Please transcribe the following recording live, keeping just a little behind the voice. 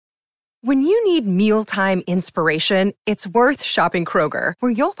When you need mealtime inspiration, it's worth shopping Kroger,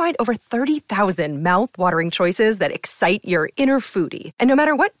 where you'll find over 30,000 mouth-watering choices that excite your inner foodie. And no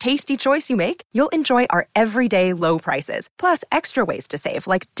matter what tasty choice you make, you'll enjoy our everyday low prices, plus extra ways to save,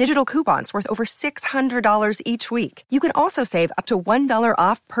 like digital coupons worth over $600 each week. You can also save up to $1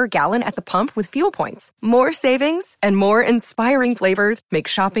 off per gallon at the pump with fuel points. More savings and more inspiring flavors make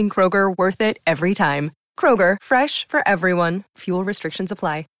shopping Kroger worth it every time. Kroger, fresh for everyone. Fuel restrictions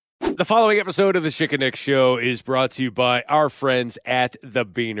apply. The following episode of the Schick and Nick Show is brought to you by our friends at The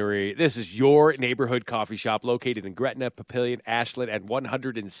Beanery. This is your neighborhood coffee shop located in Gretna, Papillion, Ashland, and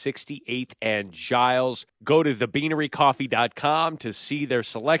 168th and Giles. Go to thebeanerycoffee.com to see their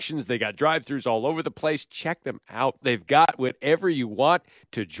selections. They got drive-thrus all over the place. Check them out. They've got whatever you want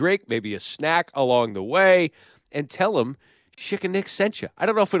to drink, maybe a snack along the way, and tell them Schick and Nick sent you. I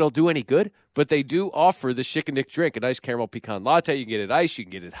don't know if it'll do any good, but they do offer the Schick and Nick drink, a nice caramel pecan latte. You can get it iced, you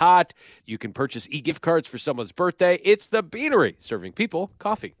can get it hot. You can purchase e-gift cards for someone's birthday. It's The Beanery, serving people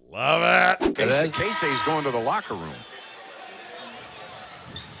coffee. Love it. Casey's going to the locker room.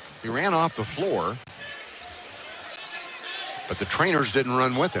 He ran off the floor, but the trainers didn't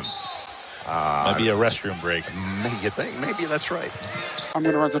run with him. Maybe a restroom break. You think? Maybe that's right. I'm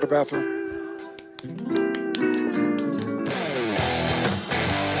going to run to the bathroom.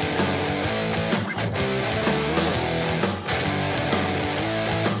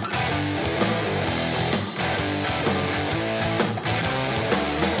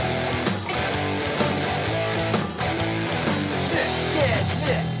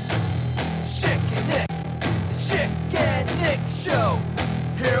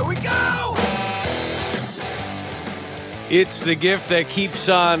 It's the gift that keeps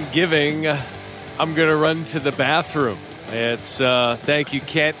on giving. I'm going to run to the bathroom. It's thank you,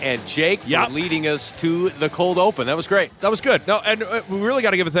 Kent and Jake, for leading us to the cold open. That was great. That was good. No, and we really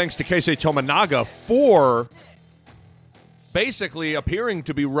got to give a thanks to Keisei Tominaga for basically appearing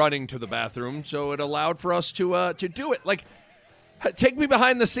to be running to the bathroom, so it allowed for us to do it. Like, take me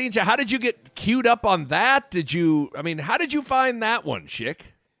behind the scenes. How did you get queued up on that? How did you find that one, Schick?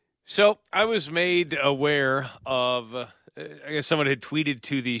 So I was made aware of, I guess someone had tweeted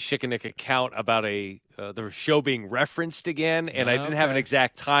to the Schick and Nick account about the show being referenced again, and I didn't have an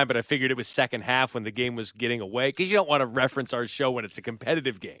exact time, but I figured it was second half when the game was getting away, because you don't want to reference our show when it's a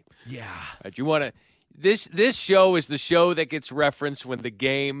competitive game. Yeah. Right? You want to. This show is the show that gets referenced when the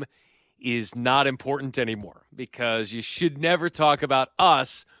game is not important anymore, because you should never talk about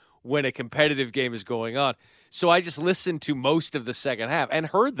us when a competitive game is going on. So I just listened to most of the second half and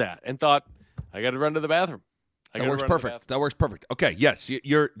heard that and thought, I got to run to the bathroom. That works perfect. Okay, yes,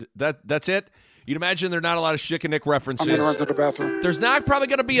 that's it. You'd imagine there are not a lot of Schick and Nick references. I'm going to run to the bathroom. There's not probably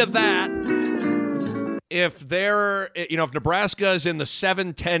going to be a that if Nebraska is in the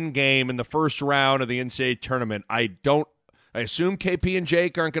 7-10 game in the first round of the NCAA tournament. I assume KP and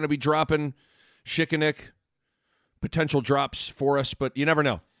Jake aren't going to be dropping Schick and Nick potential drops for us, but you never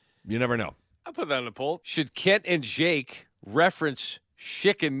know. I'll put that on the poll. Should Kent and Jake reference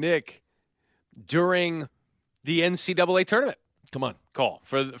Schick and Nick during the NCAA tournament? Come on. Call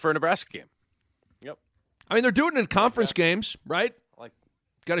for a Nebraska game. Yep. I mean, they're doing it in conference games, right?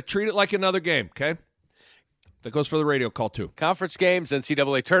 Got to treat it like another game, okay? That goes for the radio call, too. Conference games,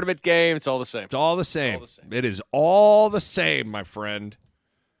 NCAA tournament game, it's all the same. It's all the same. It is all the same, my friend.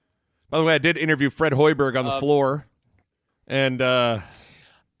 By the way, I did interview Fred Hoiberg on the floor, and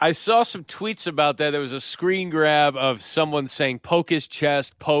I saw some tweets about that. There was a screen grab of someone saying, poke his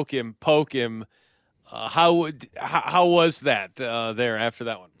chest, poke him. How was that there after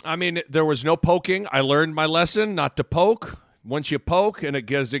that one? I mean, there was no poking. I learned my lesson not to poke. Once you poke and it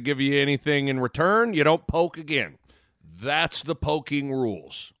doesn't give you anything in return, you don't poke again. That's the poking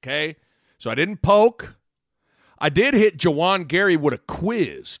rules, okay? So I didn't poke. I did hit Jawan Gary with a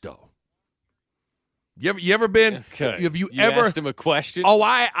quiz, though. You ever been? Okay. Have you ever asked him a question? Oh,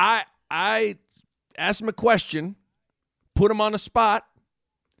 I asked him a question, put him on the spot.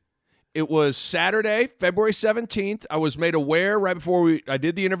 It was Saturday, February 17th. I was made aware right before I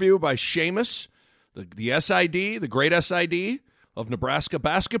did the interview by Seamus, the SID, the great SID of Nebraska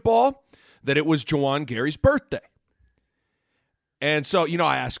basketball, that it was Jawan Gary's birthday. And so,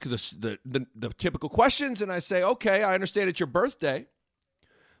 I ask the typical questions, and I say, okay, I understand it's your birthday.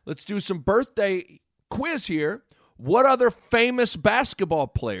 Let's do some birthday quiz here. What other famous basketball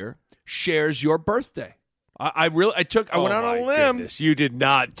player shares your birthday? I went out on a limb. Goodness. You did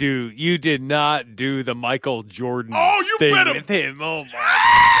not do the Michael Jordan thing with him. Oh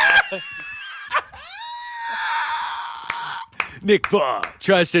my God. Nick Baugh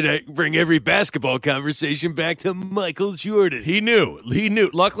tries to bring every basketball conversation back to Michael Jordan. He knew.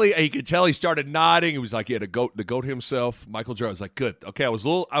 Luckily, he could tell he started nodding. He was like, yeah, the goat himself, Michael Jordan. I was like, good. Okay, I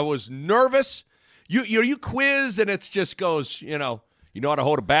was nervous. You quiz, and it just goes, you know how to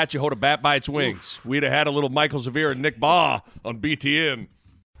hold a bat, you hold a bat by its wings. We'd have had a little Michael Zavir and Nick Baugh on BTN.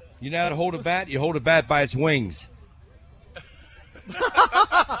 You know how to hold a bat? You hold a bat by its wings.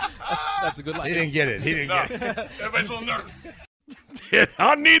 That's a good line. He didn't get it. Everybody's a little nervous. Did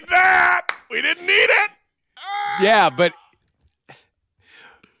not need that. We didn't need it. Yeah, but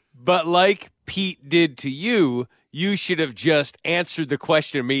like Pete did to you, you should have just answered the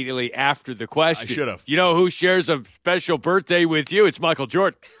question immediately after the question. I should have. You know who shares a special birthday with you? It's Michael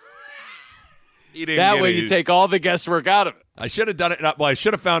Jordan. That way you take all the guesswork out of it. I should have done it. Well, I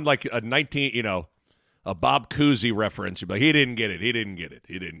should have found like a a Bob Cousy reference. But he didn't get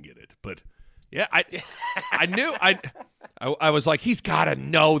it. But yeah, I knew. I was like, he's got to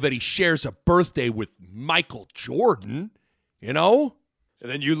know that he shares a birthday with Michael Jordan, you know? And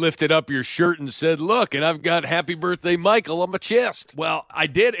then you lifted up your shirt and said, look, and I've got Happy Birthday Michael on my chest. Well, I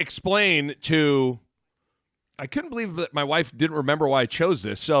did explain I couldn't believe that my wife didn't remember why I chose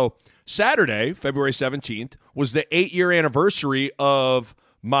this. So Saturday, February 17th, was the 8-year anniversary of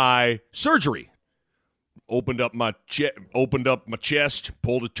my surgery. Opened up my chest,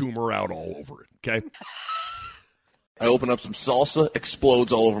 pulled a tumor out all over it, okay? I open up some salsa,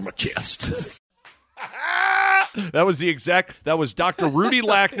 explodes all over my chest. That was Dr. Rudy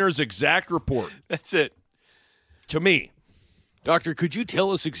Lackner's exact report. That's it. To me. Doctor, could you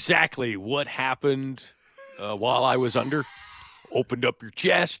tell us exactly what happened while I was under? Opened up your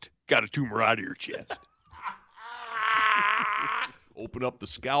chest, got a tumor out of your chest. Open up the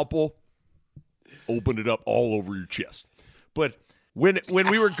scalpel, opened it up all over your chest. But when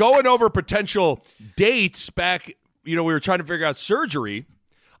we were going over potential dates back, we were trying to figure out surgery,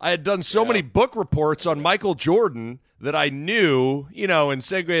 I had done so many book reports on Michael Jordan that I knew, in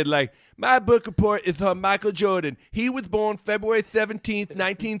second grade, like, my book report is on Michael Jordan. He was born February 17th,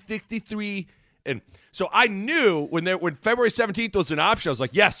 1963. And so I knew when February 17th was an option, I was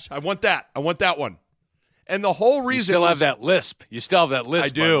like, yes, I want that. I want that one. And the whole reason You still have that lisp. I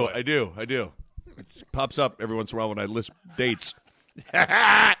do. It pops up every once in a while when I list dates.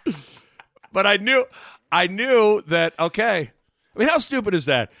 But I knew that, okay. I mean, how stupid is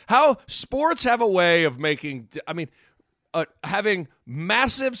that? How sports have a way of having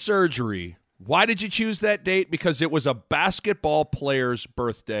massive surgery. Why did you choose that date? Because it was a basketball player's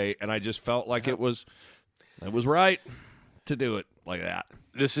birthday, and I just felt like it was right to do it like that.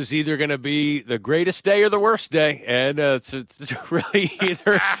 This is either going to be the greatest day or the worst day, and it's really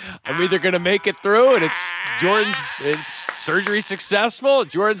I'm either going to make it through, and it's surgery successful,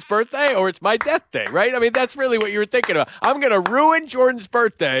 Jordan's birthday, or it's my death day, right? I mean, that's really what you were thinking about. I'm going to ruin Jordan's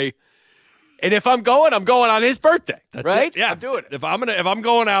birthday, and if I'm going on his birthday, that's right? It. Yeah, I'm doing it. If I'm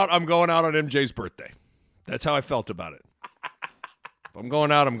going out on MJ's birthday. That's how I felt about it. If I'm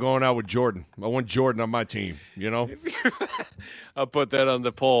going out with Jordan. I want Jordan on my team, I'll put that on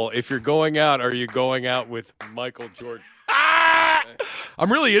the poll. If you're going out, are you going out with Michael Jordan?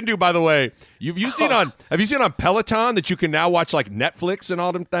 I'm really into, by the way, have you seen on Peloton that you can now watch like Netflix and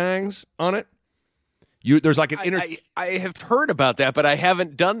all them things on it? There's like an I have heard about that, but I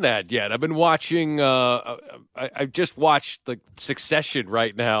haven't done that yet. I've been watching I've just watched like Succession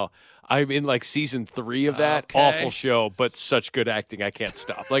right now. I'm in like season 3 of that. Okay. Awful show, but such good acting. I can't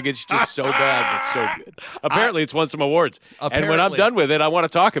stop. Like, it's just so bad, but so good. Apparently, it's won some awards. And when I'm done with it, I want to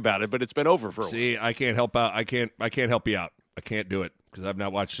talk about it, but it's been over for a while. See, I can't help out. I can't help you out. I can't do it because I've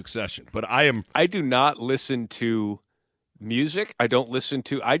not watched Succession. But I do not listen to music. I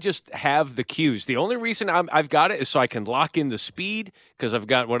just have the cues. The only reason I've got it is so I can lock in the speed, because I've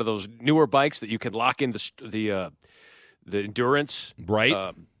got one of those newer bikes that you can lock in the endurance.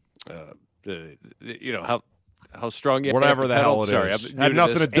 Right. How strong you whatever have to the pedal. hell it Sorry, is. Had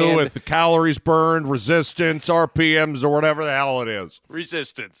nothing to do with the calories burned, resistance, RPMs, or whatever the hell it is.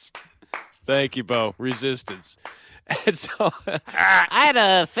 Resistance. Thank you, Bo. Resistance. And so I had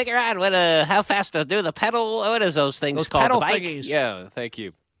to figure out how fast to do the pedal. What is those things called? pedal the bike? thingies. yeah, thank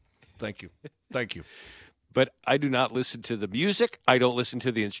you. But I do not listen to the music. I don't listen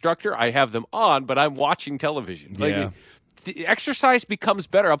to the instructor. I have them on, but I'm watching television. Yeah. The exercise becomes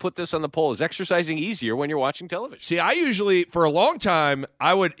better. I'll put this on the poll. Is exercising easier when you're watching television? See, I usually, for a long time,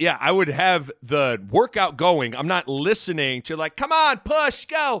 I would have the workout going. I'm not listening to like, come on, push,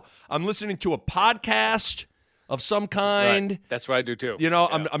 go. I'm listening to a podcast of some kind. Right. That's what I do too.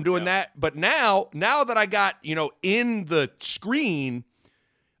 I'm doing that. But now that I got, in the screen,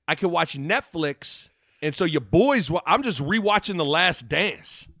 I can watch Netflix And so your boys, I'm just rewatching The Last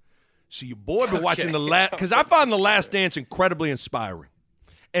Dance. So your boy been watching because I found The Last Dance incredibly inspiring.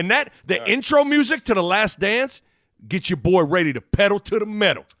 And the intro music to The Last Dance gets your boy ready to pedal to the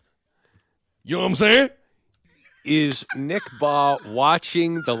metal. You know what I'm saying? Is Nick Baugh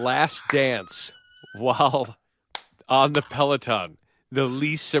watching The Last Dance while on the Peloton the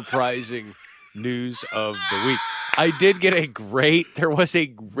least surprising news of the week? I did get there was a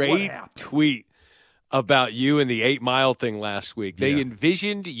great tweet about you and the 8 Mile thing last week. They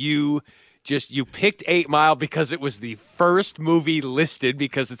envisioned you picked 8 Mile because it was the first movie listed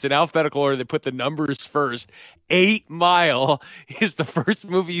because it's in alphabetical order. They put the numbers first. 8 Mile is the first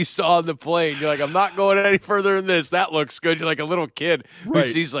movie you saw on the plane. You're like, I'm not going any further than this. That looks good. You're like a little kid who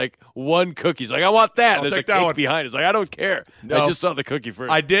sees like one cookie. He's like, I want that. I'll There's a take that cake one. behind it. It's like, I don't care. No. I just saw the cookie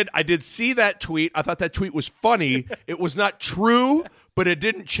first. I did see that tweet. I thought that tweet was funny. It was not true, but it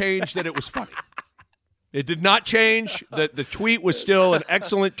didn't change that it was funny. It did not change. The tweet was still an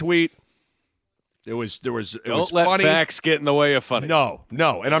excellent tweet. It was Don't let funny. facts get in the way of funny. No,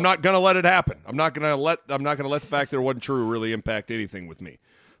 and I'm not going to let it happen. I'm not going to let the fact that it wasn't true really impact anything with me.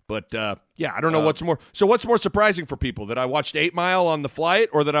 But I don't know what's more. So what's more surprising for people, that I watched 8 Mile on the flight,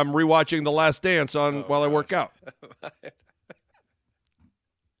 or that I'm rewatching The Last Dance while I work out?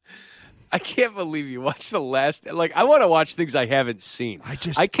 I can't believe you watched the last. Like, I want to watch things I haven't seen.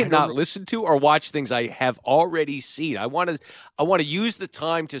 I cannot listen to or watch things I have already seen. I want to use the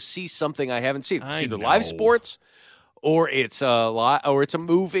time to see something I haven't seen. It's either live sports, or it's a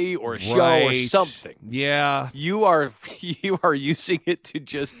movie or a show or something. Yeah, you are using it to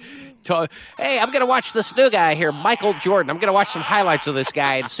just talk. Hey, I'm going to watch this new guy here, Michael Jordan. I'm going to watch some highlights of this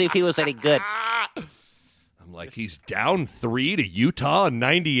guy and see if he was any good. Like, he's down 3 to Utah in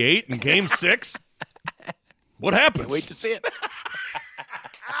 98 in Game 6? What happens? Wait to see it.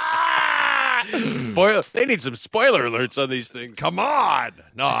 They need some spoiler alerts on these things. Come on.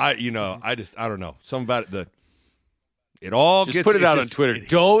 No, I don't know. Something about it. It all just gets. Put it out on Twitter.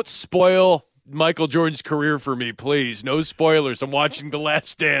 Don't spoil Michael Jordan's career for me, please. No spoilers. I'm watching The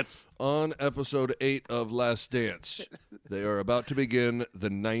Last Dance. On episode 8 of Last Dance, they are about to begin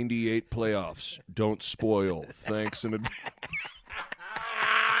the 98 playoffs. Don't spoil. Thanks in advance.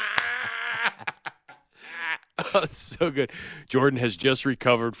 Oh, it's so good. Jordan has just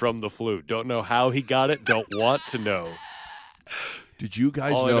recovered from the flu. Don't know how he got it. Don't want to know. Did you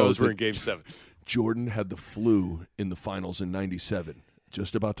guys All know I know is we're in Game 7. Jordan had the flu in the finals in 97.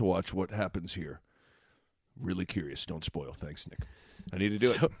 Just about to watch what happens here. Really curious. Don't spoil. Thanks, Nick. I need to do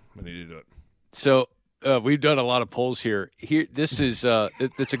it. So we've done a lot of polls here. This is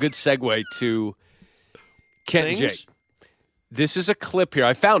it's a good segue to Kent and Jake. This is a clip here.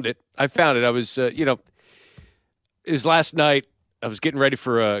 I found it. I was it was last night. I was getting ready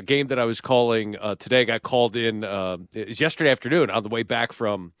for a game that I was calling today. I got called in. It was yesterday afternoon on the way back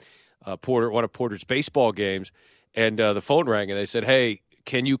from one of Porter's baseball games, and the phone rang, and they said, "Hey,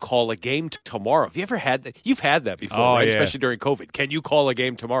 can you call a game tomorrow?" Have you ever had that? You've had that before, right? Yeah. Especially during COVID. Can you call a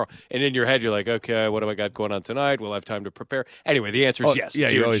game tomorrow? And in your head, you're like, okay, what have I got going on tonight? Will I have time to prepare? Anyway, the answer is yes. Yeah,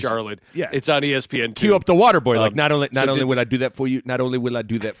 it's here in Charlotte. Yeah. It's on ESPN2. Cue up the water boy. Like, not only will I do that for you, but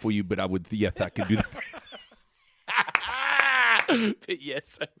I would, yes, I can do that for you.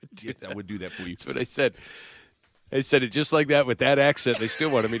 Yes, I would do that. I would do that for you. That's what I said. I said it just like that with that accent. They still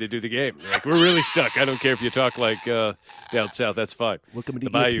wanted me to do the game. They're like, we're really stuck. I don't care if you talk like down south. That's fine. Welcome to the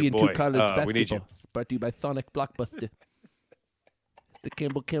Bayou ESPN2 boy. College Basketball. We need you. It's brought to you by Sonic Blockbuster. The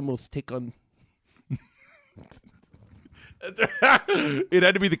Campbell Camels take on... It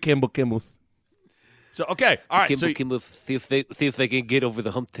had to be the Campbell Camels. So, okay. All right. Campbell, see if they can get over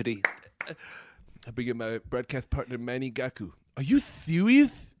the hump today. I begin my broadcast partner, Manny Gaku. Are you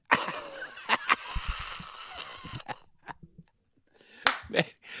serious?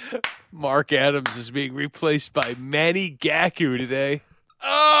 Mark Adams is being replaced by Manny Gaku today.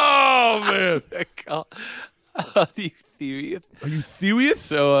 Oh, man. Are you serious? Are you serious?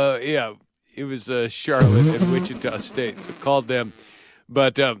 So, yeah, it was Charlotte and Wichita State. So called them.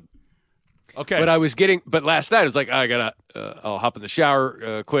 But, okay. But last night I was like, I'll hop in the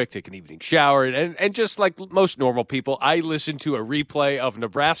shower quick, take an evening shower. And just like most normal people, I listened to a replay of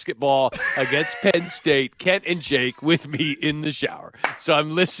Nebraska ball against Penn State, Kent and Jake with me in the shower. So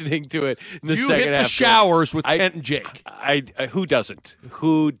I'm listening to it in the second half. You hit the showers with Kent and Jake. Who doesn't?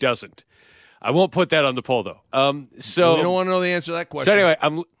 Who doesn't? I won't put that on the poll, though. So we don't want to know the answer to that question. So anyway,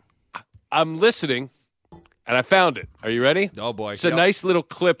 I'm listening. And I found it. Are you ready? Oh, boy. It's a nice little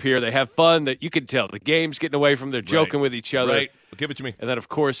clip here. They have fun that you can tell. The game's getting away from them. They're joking with each other. Right. Well, give it to me. And then, of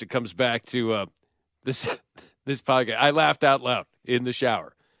course, it comes back to this podcast. I laughed out loud in the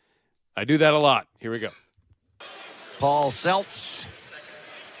shower. I do that a lot. Here we go. Paul Seltz.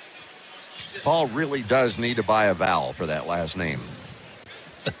 Paul really does need to buy a vowel for that last name.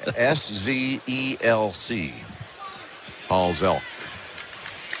 Zelc. Paul Zelk.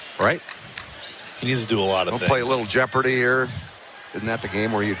 Right? He needs to do a lot of We'll things. play a little Jeopardy here. Isn't that the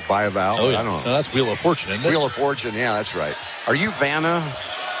game where you buy a vowel? Oh, yeah. I don't know. No, that's Wheel of Fortune, isn't it? Wheel of Fortune, yeah, that's right. Are you Vanna?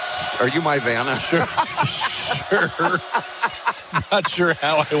 Are you my Vanna? Sure. Not sure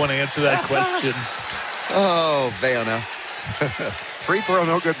how I want to answer that question. Oh, Vanna. Free throw,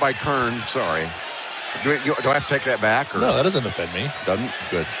 no good by Kern. Sorry. Do I have to take that back? Or? No, that doesn't offend me. Doesn't?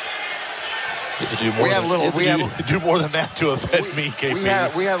 Good. You have to do more. Do more than that to offend me, KP.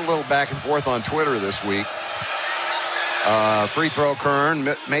 We had a little back and forth on Twitter this week. Free throw,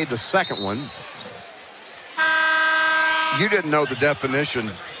 Kern made the second one. You didn't know the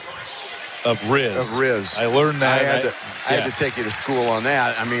definition of Riz. I learned that. I had to take you to school on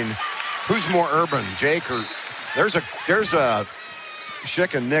that. I mean, who's more urban, Jake or there's a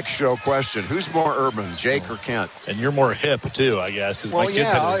Schick and Nick show question. Who's more urban, Jake or Kent? And you're more hip too, I guess. Well, my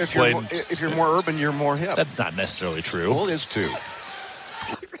kids had to explain. If you're more urban, you're more hip. That's not necessarily true. Well, it is too.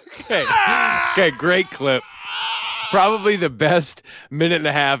 Okay, great clip. Probably the best minute and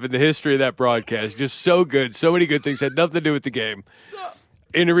a half in the history of that broadcast. Just so good. So many good things. Had nothing to do with the game.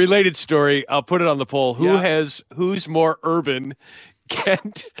 In a related story, I'll put it on the poll. Who's more urban,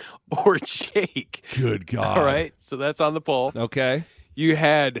 Kent or Jake? Good God. All right. So that's on the poll. Okay. You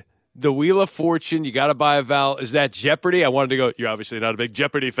had the Wheel of Fortune. You got to buy a vowel. Is that Jeopardy? I wanted to go, you're obviously not a big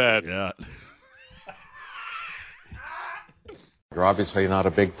Jeopardy fan. Yeah. You're obviously not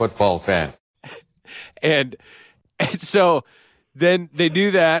a big football fan. And so then they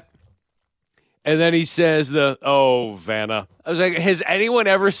do that. And then he says Vanna. I was like, has anyone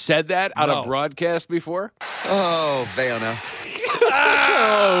ever said that on a broadcast before? Oh, Vanna.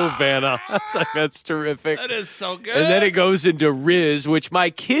 Oh, Vanna. I was like, that's terrific. That is so good. And then it goes into Riz, which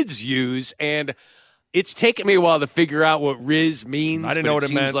my kids use, and it's taken me a while to figure out what Riz means. I didn't know what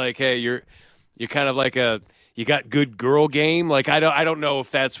it meant. Seems like, hey, you're kind of like you got good girl game. Like I don't know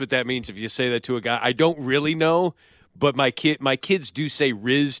if that's what that means if you say that to a guy. I don't really know. But my kids do say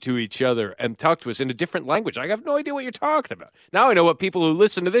Riz to each other and talk to us in a different language. I have no idea what you're talking about. Now I know what people who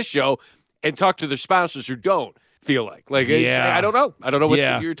listen to this show and talk to their spouses who don't feel like. I don't know. I don't know what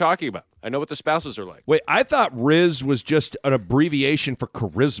you're talking about. I know what the spouses are like. Wait, I thought Riz was just an abbreviation for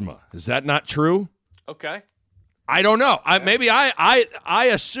charisma. Is that not true? Okay. I don't know. Maybe I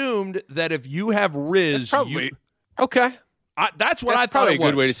assumed that if you have Riz, that's probably okay. That's what I thought probably it was.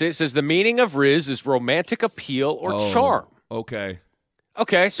 A good way to say it. It says the meaning of Riz is romantic appeal or charm. Okay.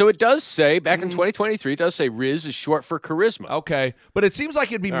 Okay, so it does say, back in 2023, it does say Riz is short for charisma. Okay, but it seems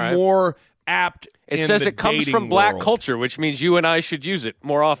like it'd be more apt It says it comes from black culture, which means you and I should use it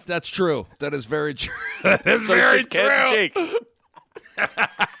more often. That's true. That is very true. That is so very true.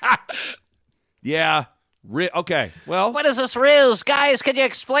 Yeah. Okay, well. What is this Riz? Guys, can you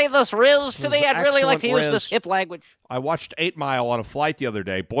explain this Riz to me? I'd really like to use this hip language. I watched 8 Mile on a flight the other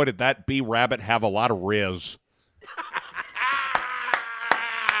day. Boy, did that B-Rabbit have a lot of Riz.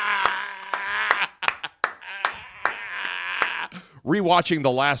 Rewatching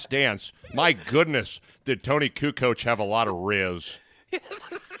The Last Dance. My goodness, did Tony Kukoc have a lot of Riz.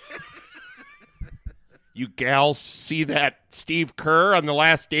 You gals see that Steve Kerr on The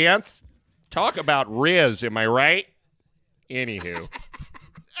Last Dance? Talk about Riz, am I right? Anywho.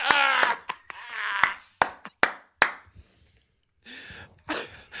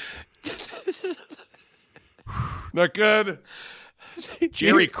 Not good.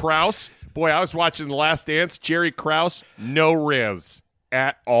 Jerry Krause. Boy, I was watching The Last Dance. Jerry Krause, no Riz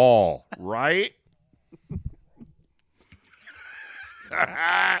at all, right?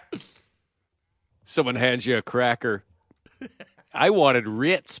 Someone hands you a cracker. I wanted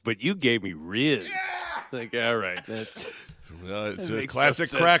Ritz, but you gave me Riz. Yeah! Like, all right, it's a classic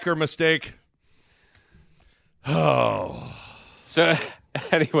cracker mistake. Oh. So,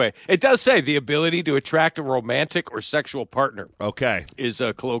 anyway, it does say the ability to attract a romantic or sexual partner. Okay. Is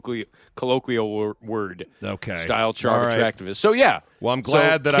a colloquial word. Okay. Style, charm, attractiveness. So, yeah. Well, I'm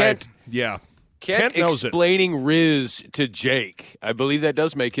glad that Kent knows explaining Riz to Jake. I believe that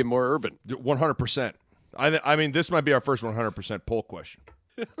does make him more urban. 100%. I mean, this might be our first 100% poll question.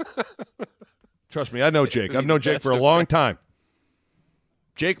 Trust me, I know Jake. I've known Jake for a long time.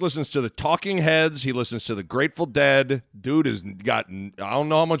 Jake listens to the Talking Heads. He listens to the Grateful Dead. Dude has gotten, I don't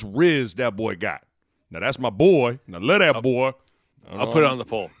know how much Riz that boy got. Now, that's my boy. Now, let that boy. I'll put it on the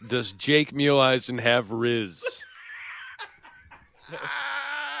poll. Does Jake Muleisen have Riz?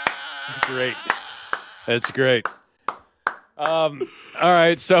 That's great. That's great. All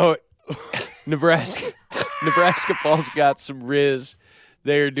right, so Nebraska Paul's got some Riz.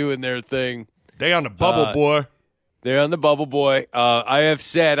 They're doing their thing. They on the bubble, boy. They're on the bubble, boy. I have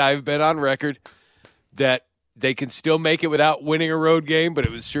said, I've been on record that they can still make it without winning a road game, but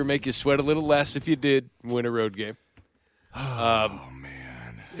it would sure make you sweat a little less if you did win a road game.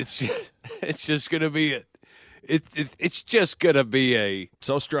 Man. It's just going to be it's just going to be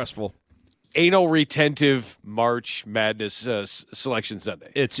so stressful. Anal retentive March Madness Selection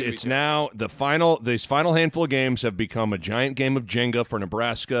Sunday. It's now these final handful of games have become a giant game of Jenga for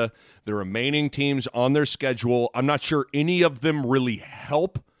Nebraska. The remaining teams on their schedule, I'm not sure any of them really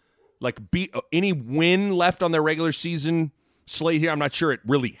help. Like beat any win left on their regular season slate here, I'm not sure it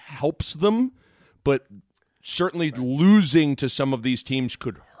really helps them, but certainly losing to some of these teams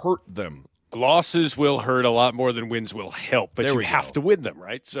could hurt them. Losses will hurt a lot more than wins will help, but you have to win them,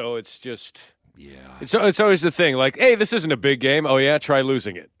 right? So it's just it's always the thing. Like, hey, this isn't a big game. Oh yeah, try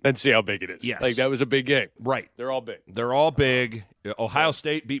losing it and see how big it is. Yes. Like that was a big game. Right. They're all big. They're all big. Ohio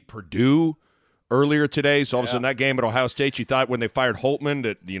State beat Purdue earlier today, so all of a sudden that game at Ohio State, you thought when they fired Holtman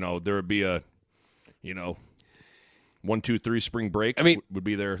that there would be a 1, 2, 3 spring break. I mean, would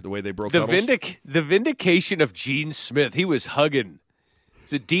be the way they broke the vindication of Gene Smith. He was hugging.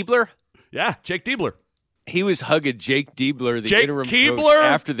 Is it Diebler? Yeah, Jake Diebler. He was hugging Jake Diebler, the interim Keebler? coach,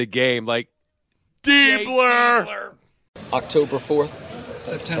 after the game. Like, Diebler! October 4th,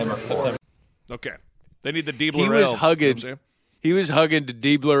 September 4th. Okay. They need the Diebler elves. He was hugging to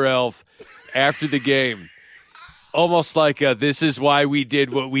Diebler elf after the game. Almost like this is why we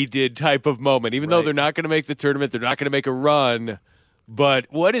did what we did type of moment. Even though they're not going to make the tournament, they're not going to make a run. But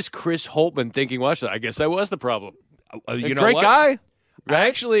what is Chris Holtman thinking? Watch that. I guess I was the problem. Great guy. Right?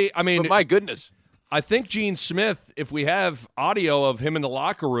 Actually, I mean, but my goodness. I think Gene Smith, if we have audio of him in the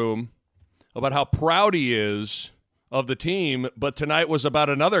locker room about how proud he is of the team, but tonight was about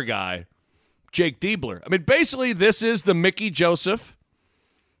another guy, Jake Diebler. I mean, basically, this is the Mickey Joseph,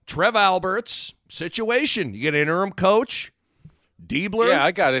 Trev Alberts situation. You get an interim coach, Diebler. Yeah,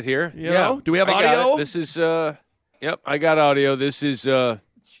 I got it here. You know? Do we have audio? This is, I got audio. This is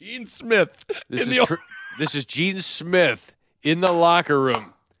Gene Smith. This is Gene Smith in the locker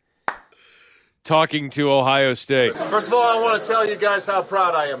room talking to Ohio State. First of all, I want to tell you guys how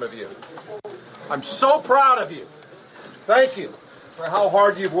proud I am of you. I'm so proud of you. Thank you for how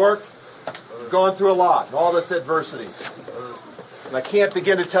hard you've worked. You've gone through a lot, and all this adversity. And I can't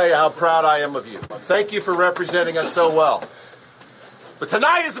begin to tell you how proud I am of you. Thank you for representing us so well. But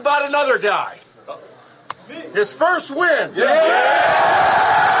tonight is about another guy. His first win.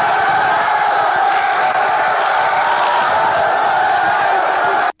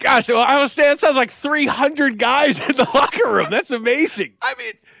 Gosh, Ohio State sounds like 300 guys in the locker room. That's amazing. I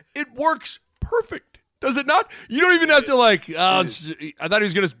mean, it works perfect. Does it not? You don't even have to I thought he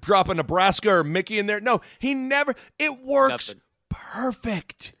was going to drop a Nebraska or Mickey in there. No, he never. It works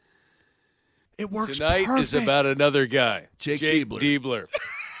perfect. It works Tonight perfect. is about another guy. Jake Diebler.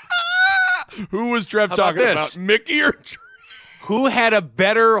 Who was Trev talking about? Mickey or who had a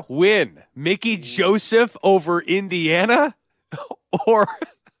better win? Mickey Joseph over Indiana? Or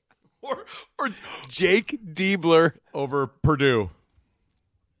Jake Diebler over Purdue.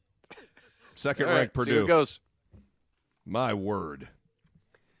 Second-ranked Purdue. See how it goes. My word.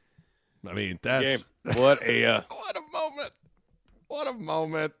 I mean, that's... What a... what a moment. What a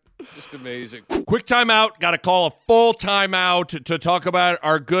moment. Just amazing. Quick timeout. Got to call a full timeout to talk about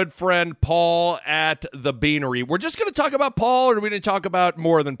our good friend Paul at the Beanery. We're just going to talk about Paul, or are we going to talk about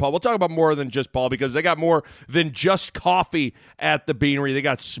more than Paul? We'll talk about more than just Paul because they got more than just coffee at the Beanery. They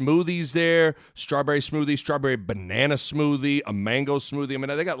got smoothies there, strawberry smoothie, strawberry banana smoothie, a mango smoothie. I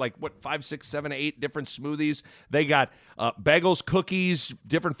mean, they got 5, 6, 7, 8 different smoothies. They got bagels, cookies,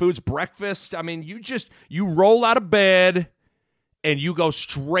 different foods, breakfast. I mean, you roll out of bed and you go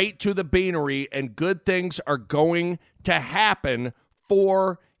straight to the Beanery, and good things are going to happen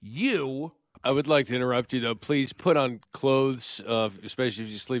for you. I would like to interrupt you, though. Please put on clothes, especially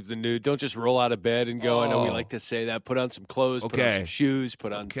if you sleep in the nude. Don't just roll out of bed and go. I know we like to say that. Put on some clothes, put on some shoes,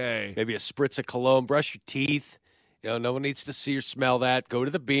 put on maybe a spritz of cologne, brush your teeth. No one needs to see or smell that. Go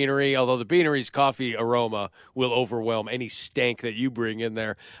to the Beanery, although the Beanery's coffee aroma will overwhelm any stank that you bring in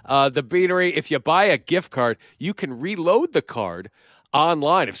there. The Beanery, if you buy a gift card, you can reload the card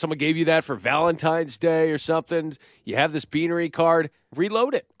online. If someone gave you that for Valentine's Day or something, you have this Beanery card,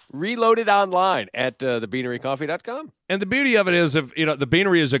 reload it. Reloaded online at thebeanerycoffee.com. And the beauty of it is, the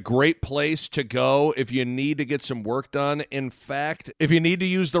Beanery is a great place to go if you need to get some work done. In fact, if you need to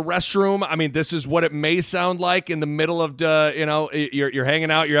use the restroom, I mean, this is what it may sound like in the middle of, you're hanging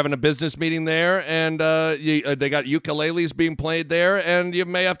out, you're having a business meeting there, and they got ukuleles being played there, and you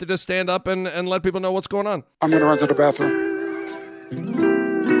may have to just stand up and let people know what's going on. I'm going to run to the bathroom.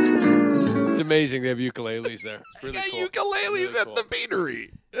 It's amazing they have ukuleles there. It's really cool. Ukuleles really at cool. the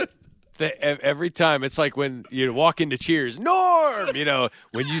Beanery. Every time, it's like when you walk into Cheers, Norm,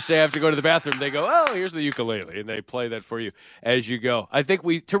 when you say I have to go to the bathroom, they go, oh, here's the ukulele, and they play that for you as you go. I think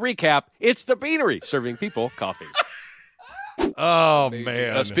to recap, it's the Beanery, serving people coffee. Oh, amazing.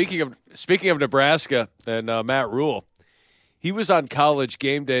 man. Speaking of Nebraska and Matt Rule, he was on College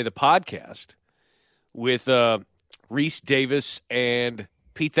Game Day, the podcast, with Reese Davis and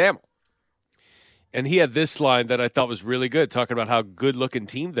Pete Thamel. And he had this line that I thought was really good, talking about how good-looking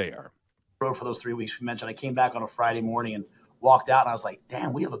team they are. For those 3 weeks we mentioned, I came back on a Friday morning and walked out, and I was like,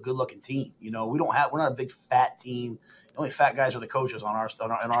 damn, we have a good-looking team. We're not a big fat team. The only fat guys are the coaches on our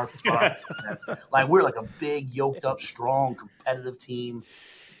like, we're like a big, yoked-up, strong, competitive team.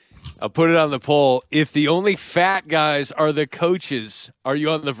 I'll put it on the poll. If the only fat guys are the coaches, are you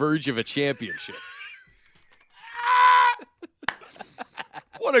on the verge of a championship?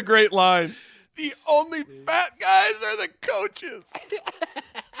 What a great line. The only fat guys are the coaches.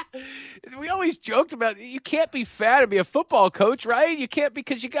 We always joked about you can't be fat and be a football coach, right? You can't,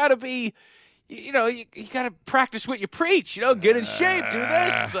 because you got to be, you got to practice what you preach. Get in shape, do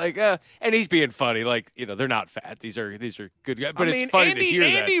this. It's like, and he's being funny, like they're not fat. These are good guys, but it's funny to hear that.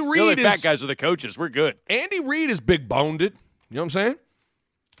 Andy Reid, the only fat guys are the coaches. We're good. Andy Reid is big boned. You know what I'm saying?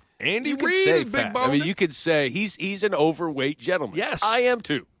 Andy Reid is big boned. I mean, you could say he's an overweight gentleman. Yes, I am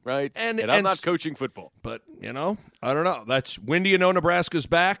too. Right, and I'm not coaching football. But I don't know. That's when do you know Nebraska's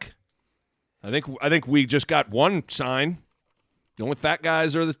back? I think we just got one sign. The only fat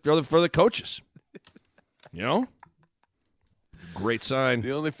guys are for the coaches. Great sign.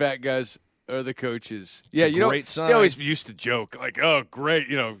 The only fat guys are the coaches. Yeah, great sign. They always used to joke like, "Oh, great,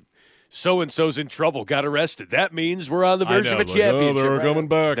 so and so's in trouble, got arrested. That means we're on the verge of a championship." They're coming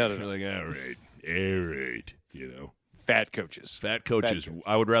back. No. Like, all right. Fat coaches. Fat coaches.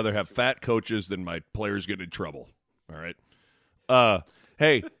 I would rather have fat coaches than my players get in trouble. All right.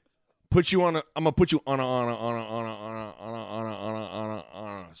 Hey, I'm gonna put you on a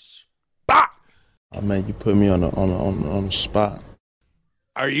spot. Oh man, you put me on a spot.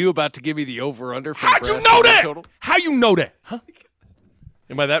 Are you about to give me the over/under? How'd you know that? Total? How you know that? Huh?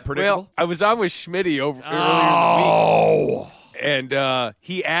 Am I that predictable? Well, I was on with Schmitty earlier in the week, and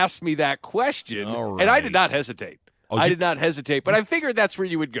he asked me that question, and I did not hesitate. I did not hesitate, but I figured that's where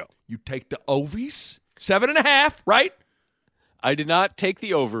you would go. You take the ovies? 7.5, right? I did not take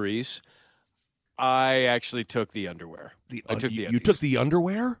the ovaries. I actually took the underwear. I took the You took the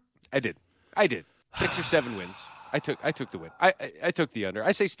underwear? I did. 6 or 7 wins. I took the win. I took the under.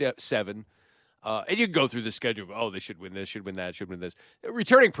 I say 7. And you can go through the schedule. Oh, they should win this, should win that, should win this.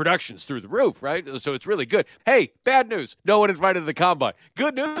 Returning production's through the roof, right? So it's really good. Hey, bad news. No one invited to the combine.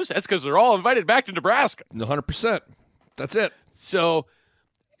 Good news. That's because they're all invited back to Nebraska. 100%. That's it. So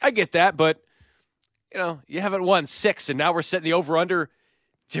I get that, but you haven't won 6, and now we're setting the over/under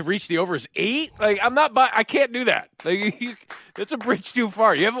to reach the over is 8. Like I can't do that. Like that's a bridge too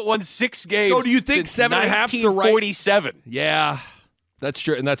far. You haven't won 6 games. So do you think 7.5 is the right? 47. Yeah, that's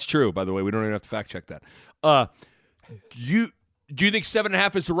true, and that's true. By the way, we don't even have to fact check that. Do you think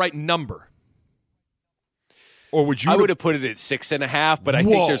 7.5 is the right number? Or would you? I would have put it at 6.5, but I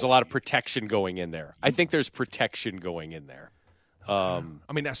think there's a lot of protection going in there. I think there's protection going in there. I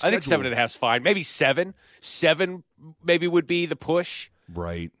think 7.5 is fine. Maybe 7. 7 maybe would be the push.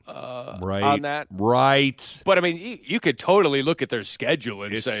 Right. On that. Right. But I mean, you could totally look at their schedule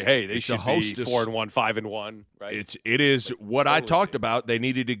and say, hey, they should be 4-1, 5-1. Right. It is what I talked about. They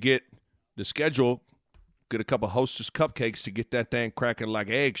needed to get the schedule, get a couple Hostess cupcakes to get that thing cracking like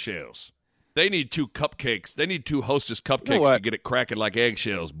eggshells. They need 2 cupcakes. They need 2 Hostess cupcakes to get it cracking like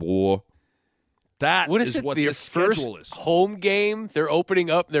eggshells, boy. That is what the schedule is. Home game. They're opening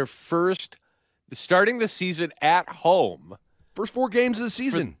up their starting the season at home. First 4 games of the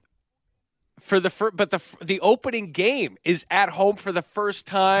season. But the opening game is at home for the first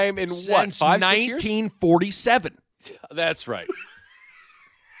time in Since what? 5, 6 years? 1947. That's right.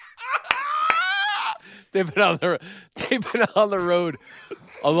 They've been on the road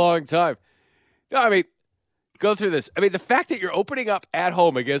a long time. No, I mean, go through this. I mean, the fact that you're opening up at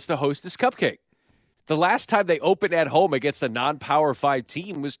home against a Hostess cupcake. The last time they opened at home against a non-Power 5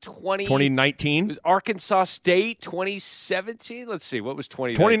 team was 2019. It was Arkansas State, 2017. Let's see, what was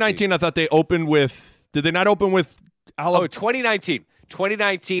 2019? 2019, I thought they opened with – did they not open with Alabama? Oh, 2019.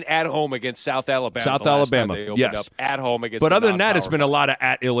 2019 at home against South Alabama. South Alabama, they opened yes. up at home against. But other than that, it's been a lot of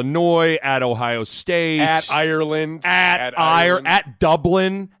at Illinois, at Ohio State, at Ireland, at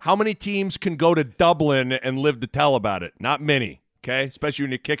Dublin. How many teams can go to Dublin and live to tell about it? Not many. Okay, especially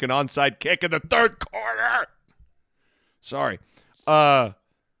when you kick an onside kick in the third quarter. Sorry. Yeah,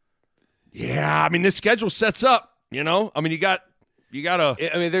 I mean, this schedule sets up. You know, I mean, you got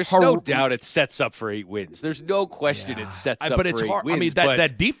a. I mean, there's no doubt it sets up for 8 wins. There's no question it sets up. But it's for 8 hard. Wins, I mean,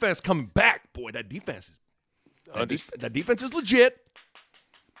 that defense coming back, boy. That defense is legit.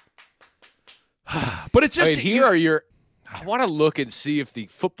 But it's just I want to look and see if the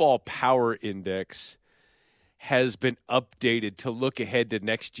Football Power Index has been updated to look ahead to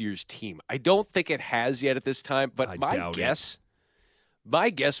next year's team. I don't think it has yet at this time, but my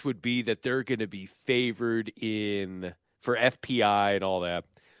guess would be that they're going to be favored for FPI and all that.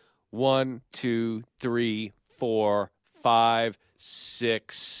 1, 2, 3, 4, 5,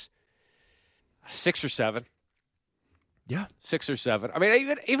 6 or 7. Yeah, 6 or 7. I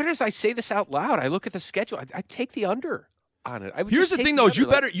mean, even as I say this out loud, I look at the schedule. I take the under on it. Here's the thing, though: is you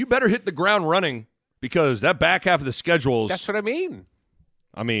better hit the ground running because that back half of the schedule is. That's what I mean.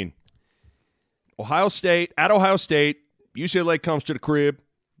 I mean, Ohio State, UCLA comes to the crib.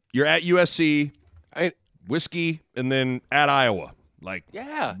 You're at USC, Whiskey, and then at Iowa. Like,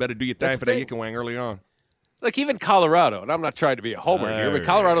 yeah, better do your thing for that Yickawang early on. Like, even Colorado, and I'm not trying to be a homer here, but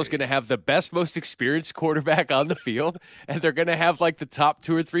Colorado's going to have the best, most experienced quarterback on the field, and they're going to have, like, the top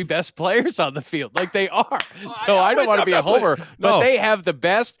 2 or 3 best players on the field. Like, they are. So I don't want to be a homer, but they have the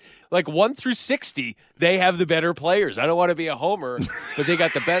best, like, 1 through 60, they have the better players. I don't want to be a homer, but they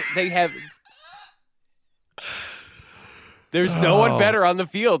got the best. They have – there's no one better on the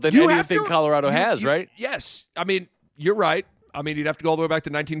field than anything Colorado has, right? Yes. I mean, you're right. I mean, you'd have to go all the way back to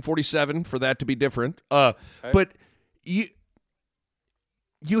 1947 for that to be different. But you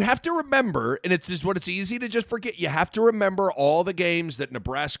have to remember, and it's just it's easy to just forget. You have to remember all the games that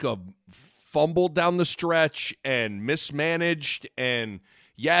Nebraska fumbled down the stretch and mismanaged. And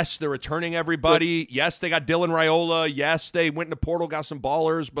yes, they're returning everybody. Yes, they got Dylan Raiola. Yes, they went in the portal, got some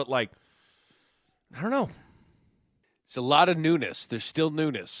ballers. But I don't know. It's a lot of newness. There's still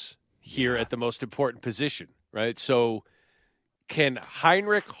newness here at the most important position, right? So. Can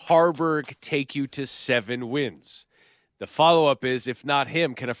Heinrich Haarberg take you to 7 wins? The follow-up is, if not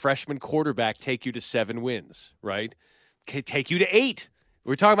him, can a freshman quarterback take you to 7 wins, right? Can take you to 8.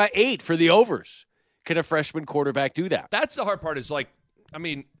 We're talking about 8 for the overs. Can a freshman quarterback do that? That's the hard part is, I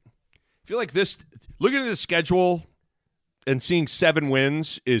feel like this, looking at the schedule and seeing 7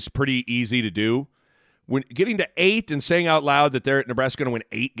 wins is pretty easy to do. When getting to 8 and saying out loud that Nebraska's going to win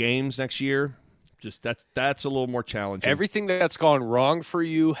 8 games next year, just that's a little more challenging. Everything that's gone wrong for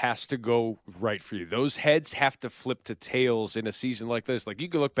you has to go right for you. Those heads have to flip to tails in a season like this. Like, you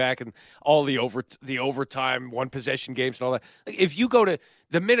can look back and all the overtime, 1-possession games and all that. Like, if you go to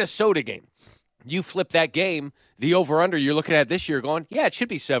the Minnesota game, you flip that game, the over-under you're looking at this year going, yeah, it should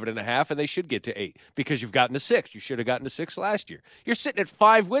be 7.5, and they should get to 8 because you've gotten to 6. You should have gotten to 6 last year. You're sitting at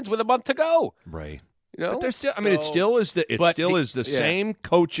 5 wins with a month to go. Right. You know? But there's still, it still is the same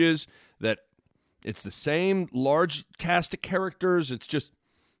coaches that. It's the same large cast of characters. It's just,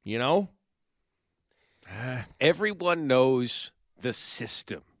 everyone knows the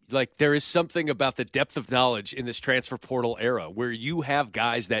system. Like, there is something about the depth of knowledge in this transfer portal era where you have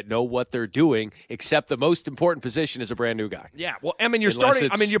guys that know what they're doing, except the most important position is a brand new guy. Yeah, well, I mean, you're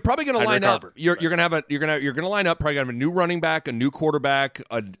probably going to line up. You're going to line up. Probably going to have a new running back, a new quarterback,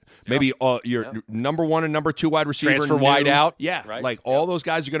 maybe your number 1 and number 2 wide receiver, transfer wide out. Yeah, right? All those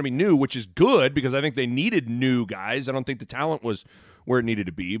guys are going to be new, which is good because I think they needed new guys. I don't think the talent was where it needed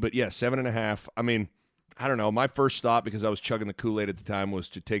to be, but yeah, 7.5. I mean. I don't know. My first thought, because I was chugging the Kool-Aid at the time, was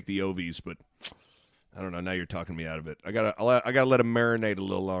to take the Ovies, but I don't know. Now you're talking me out of it. I gotta let them marinate a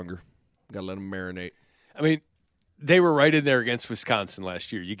little longer. Gotta let them marinate. I mean, they were right in there against Wisconsin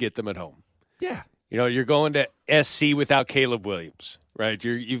last year. You get them at home. Yeah. You're going to SC without Caleb Williams, right?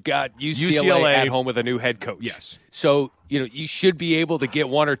 You've got UCLA at home with a new head coach. Yes. So, you should be able to get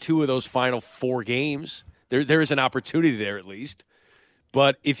 1 or 2 of those final 4 games. There is an opportunity there at least.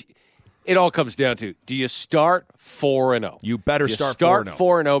 But if it all comes down to, do you start 4-0? You better start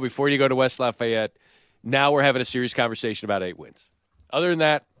 4-0 before you go to West Lafayette. Now we're having a serious conversation about 8 wins. Other than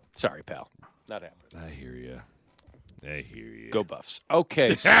that, sorry, pal. Not happening. I hear you. I hear you. Go Buffs.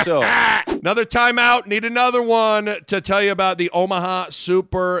 Okay, so another timeout. Need another one to tell you about the Omaha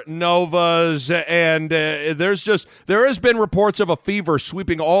Supernovas. And there has been reports of a fever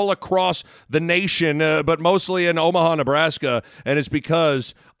sweeping all across the nation, but mostly in Omaha, Nebraska. And it's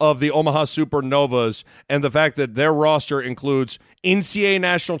because of the Omaha Supernovas and the fact that their roster includes NCAA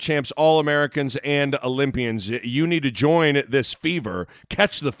national champs, All-Americans, and Olympians. You need to join this fever,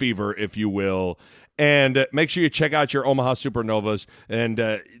 catch the fever, if you will. And make sure you check out your Omaha Supernovas. And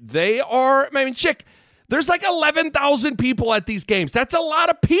they are, there's like 11,000 people at these games. That's a lot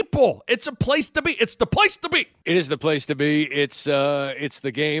of people. It's a place to be. It's the place to be. It is the place to be. It's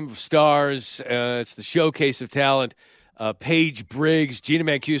the game of stars. It's the showcase of talent. Paige Briggs, Gina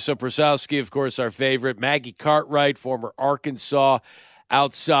Mancuso-Prasowski, of course, our favorite. Maggie Cartwright, former Arkansas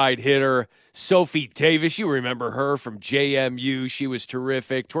outside hitter. Sophie Davis, you remember her from JMU. She was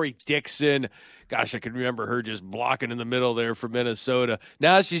terrific. Tori Dixon. Gosh, I can remember her just blocking in the middle there for Minnesota.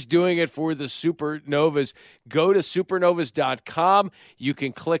 Now she's doing it for the Supernovas. Go to supernovas.com. You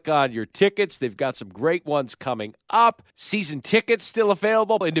can click on your tickets. They've got some great ones coming up. Season tickets still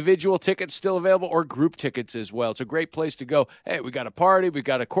available, individual tickets still available, or group tickets as well. It's a great place to go. Hey, we got a party, we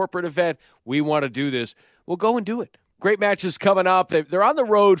got a corporate event. We want to do this. Well, go and do it. Great matches coming up. They're on the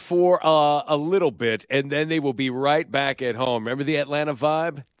road for a little bit, and then they will be right back at home. Remember the Atlanta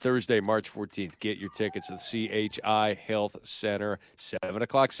Vibe? Thursday, March 14th. Get your tickets at the CHI Health Center, 7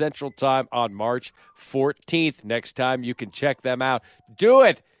 o'clock Central Time on March 14th. Next time you can check them out. Do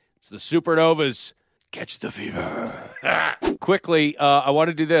it. It's the Supernovas. Catch the fever. Quickly, I want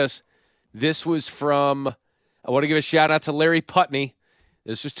to do this. This was from, I want to give a shout-out to Larry Putney.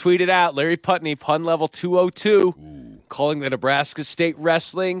 This was tweeted out. Larry Putney, pun level 202, calling the Nebraska State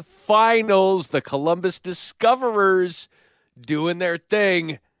Wrestling Finals, the Columbus Discoverers doing their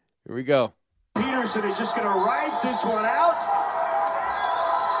thing. Here we go. Peterson is just going to ride this one out.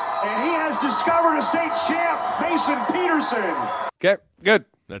 And he has discovered a state champ, Mason Peterson. Okay, good.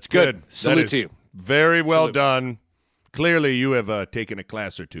 That's good. Salute to you. Very well done. Clearly you have taken a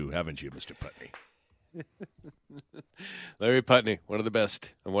class or two, haven't you, Mr. Putney? Larry Putney, one of the best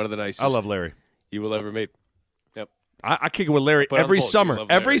and one of the nicest. I love Larry. You will ever meet. Yep. I kick it with Larry every summer.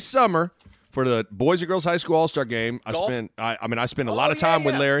 Every summer for the Boys and Girls High School All-Star Game, I spend a lot of time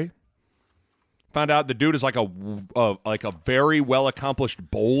with Larry. Found out the dude is like a very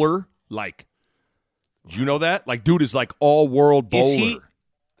well-accomplished bowler. Like, did you know that? Like, dude is like all-world bowler.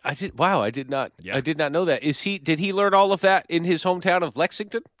 I did not. Yeah. I did not know that. Did he learn all of that in his hometown of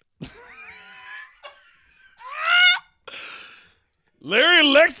Lexington? Larry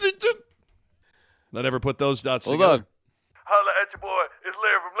Lexington? Not ever put those dots together. Hold on. Holla at your boy. It's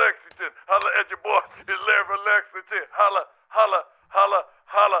Larry from Lexington. Holla at your boy. It's Larry from Lexington. Holla, holla, holla,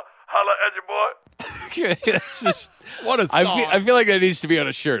 holla, holla at your boy. That's just, what a song. I feel like that needs to be on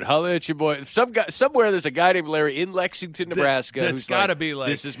a shirt. Holla at your boy. Somewhere there's a guy named Larry in Lexington, Nebraska. That's got to be like,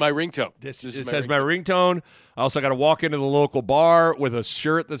 this is my ringtone. This has my ringtone. I also got to walk into the local bar with a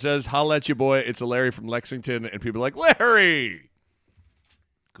shirt that says, holla at your boy. It's a Larry from Lexington. And people are like, Larry.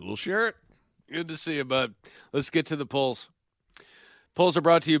 Cool shirt. Good to see you, bud. Let's get to the polls. Polls are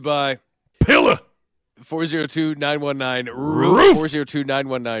brought to you by Pillar 402-919-ROOF.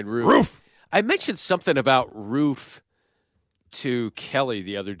 402-919-ROOF. Roof. I mentioned something about roof to Kelly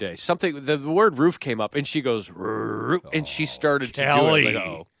the other day. Something the word roof came up, and she goes roof, and she started Kelly. to do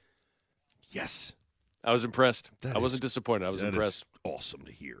it. Like, yes, I was impressed. I wasn't disappointed. I was impressed. Awesome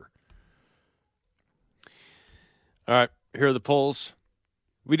to hear. All right, here are the polls.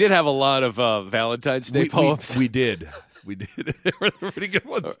 We did have a lot of Valentine's Day poems. We did. They were pretty good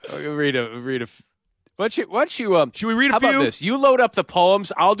ones. Read a. Why don't you? Should we read a how few? About this? You load up the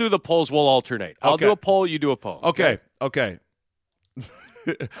poems. I'll do the polls. We'll alternate. I'll do a poll. You do a poem. Okay. All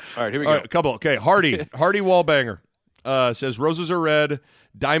right. Here we go. Right, a couple. Okay. Hardy Wallbanger says roses are red,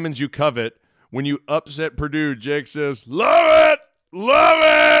 diamonds you covet. When you upset Purdue, Jake says, "Love it, love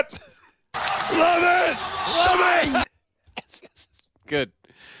it, love it, love it." Good.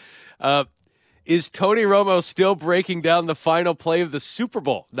 Is Tony Romo still breaking down the final play of the Super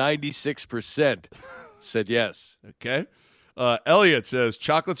Bowl? 96% said yes. Okay. Elliot says,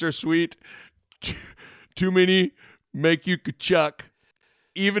 chocolates are sweet. Too many make you ka-chuck.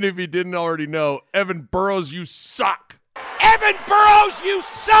 Even if you didn't already know, Evan Burrows, you suck. Evan Burrows, you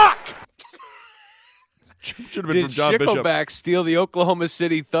suck! Should have been from John Bishop. Did Schickelback steal the Oklahoma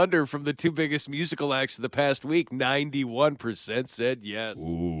City Thunder from the two biggest musical acts of the past week? 91% said yes.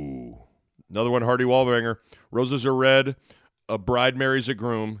 Ooh. Another one, Hardy Wallbanger. Roses are red. A bride marries a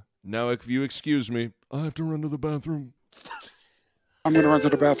groom. Now, if you excuse me, I have to run to the bathroom. I'm going to run to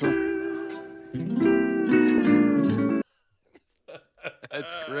the bathroom.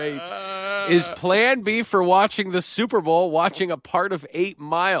 That's great. Is Plan B for watching the Super Bowl watching a part of 8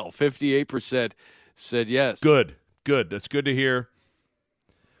 Mile? 58% said yes. Good. That's good to hear.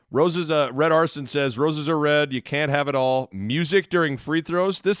 Roses. Red Arson says, roses are red. You can't have it all. Music during free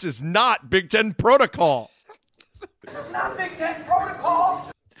throws. This is not Big Ten protocol. This is not Big Ten protocol.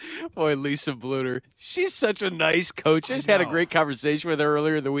 Boy, Lisa Bluter, she's such a nice coach. I just had a great conversation with her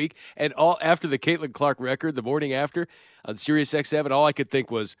earlier in the week, and all after the Caitlin Clark record, the morning after, on Sirius XM, all I could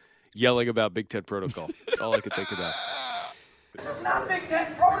think was yelling about Big Ten protocol. That's all I could think about. This is not Big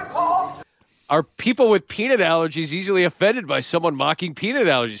Ten protocol. Are people with peanut allergies easily offended by someone mocking peanut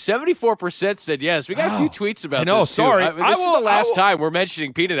allergies? 74% said yes. We got a few tweets about this. I know, sorry. This is the last time we're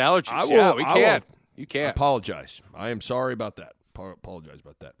mentioning peanut allergies. We can't. You can't. I apologize. I am sorry about that. Apologize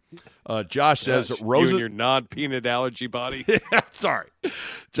about that. Josh says roses. You and your non-peanut allergy body. Sorry.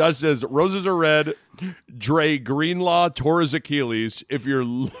 Josh says roses are red. Dre Greenlaw tore his Achilles. If you're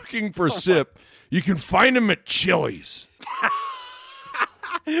looking for sip, you can find him at Chili's.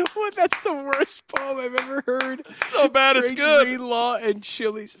 What? That's the worst poem I've ever heard. So bad it's good. Greenlaw and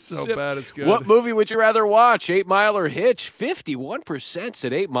Chili's. So bad it's good. What movie would you rather watch, 8 Mile or Hitch? 51%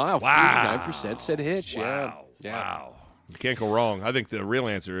 said 8 Mile. Wow. 59% said Hitch. Wow. Yeah. Wow. You can't go wrong. I think the real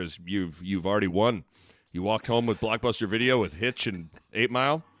answer is you've already won. You walked home with Blockbuster Video with Hitch and 8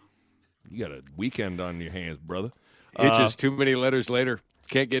 Mile. You got a weekend on your hands, brother. Hitch is too many letters later.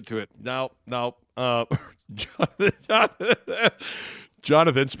 Can't get to it. No.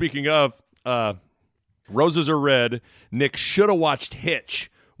 Jonathan, speaking of, roses are red. Nick should have watched Hitch.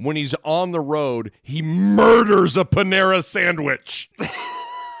 When he's on the road, he murders a Panera sandwich.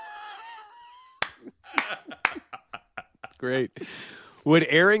 Great. Would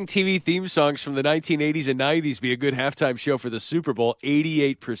airing TV theme songs from the 1980s and 90s be a good halftime show for the Super Bowl?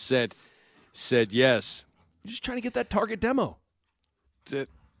 88% said yes. You're just trying to get that Target demo. That's it.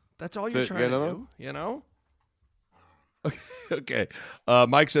 That's all you're trying to do, you know? Okay.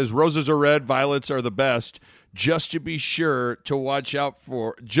 Mike says roses are red, violets are the best. Just be sure to watch out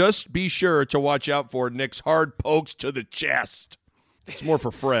for Nick's hard pokes to the chest. It's more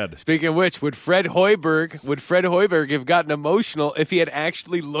for Fred. Speaking of which, would Fred Hoiberg have gotten emotional if he had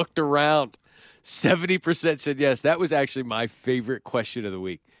actually looked around? 70% said yes. That was actually my favorite question of the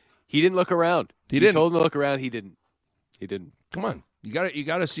week. He didn't look around. He didn't. Told him to look around. He didn't. Come on. You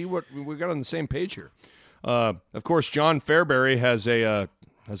got to see what we got on the same page here. Of course, John Fairbury has a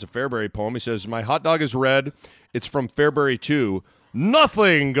Fairbury poem. He says, "My hot dog is red. It's from Fairbury 2.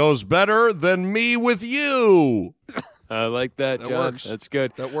 Nothing goes better than me with you." I like that, John. Works. That's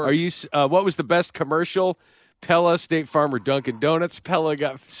good. That works. Are you? What was the best commercial? Pella, State Farm, or Dunkin' Donuts? Pella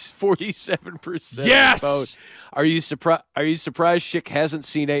got 47%. Yes. Vote. Are you surprised Schick hasn't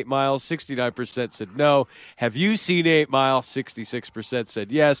seen 8 Mile? 69% said no. Have you seen 8 Mile? 66%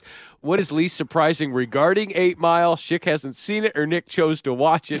 said yes. What is least surprising regarding 8 Mile? Schick hasn't seen it, or Nick chose to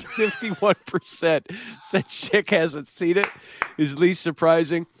watch it. 51% said Schick hasn't seen it. Is least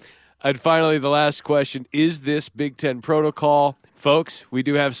surprising. And finally, the last question: is this Big Ten protocol, folks? We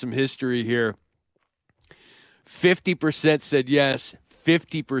do have some history here. 50% said yes.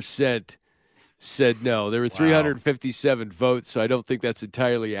 50% said no. There were 357 votes, so I don't think that's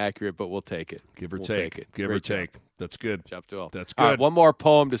entirely accurate, but we'll take it. Give or take. Give or take. That's good. Job 12. That's good. All right, one more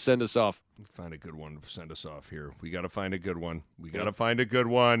poem to send us off. Find a good one to send us off here. We got to find a good one. Find a good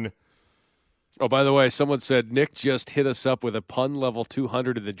one. Oh, by the way, someone said Nick just hit us up with a pun level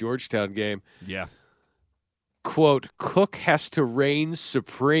 200 in the Georgetown game. Yeah. Quote, Cook has to reign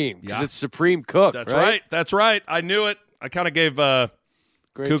supreme. Because it's Supreme Cook, That's right. That's right. I knew it. I kind of gave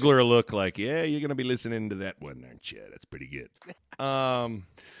Kugler a look like, yeah, you're going to be listening to that one, aren't you? That's pretty good.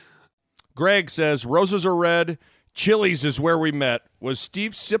 Greg says, roses are red. Chili's is where we met. Was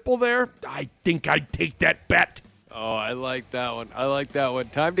Steve Sipple there? I think I'd take that bet. Oh, I like that one.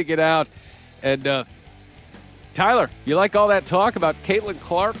 Time to get out. And, Tyler, you like all that talk about Caitlin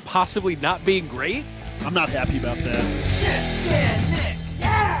Clark possibly not being great? I'm not happy about that. Schick and Nick,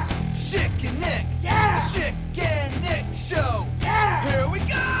 yeah! Schick and Nick, yeah! The Schick and Nick Show, yeah! Here we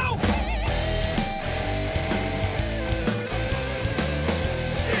go!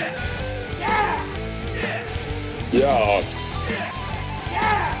 Schick, yeah! Nick! Yeah. Schick,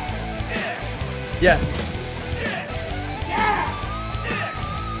 yeah! Nick! Yeah. Schick, yeah! Nick!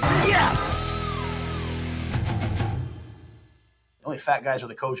 Yes! The only fat guys are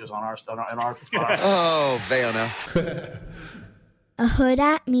the coaches on our. Oh, Bayona. A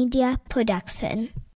Huda Media Production.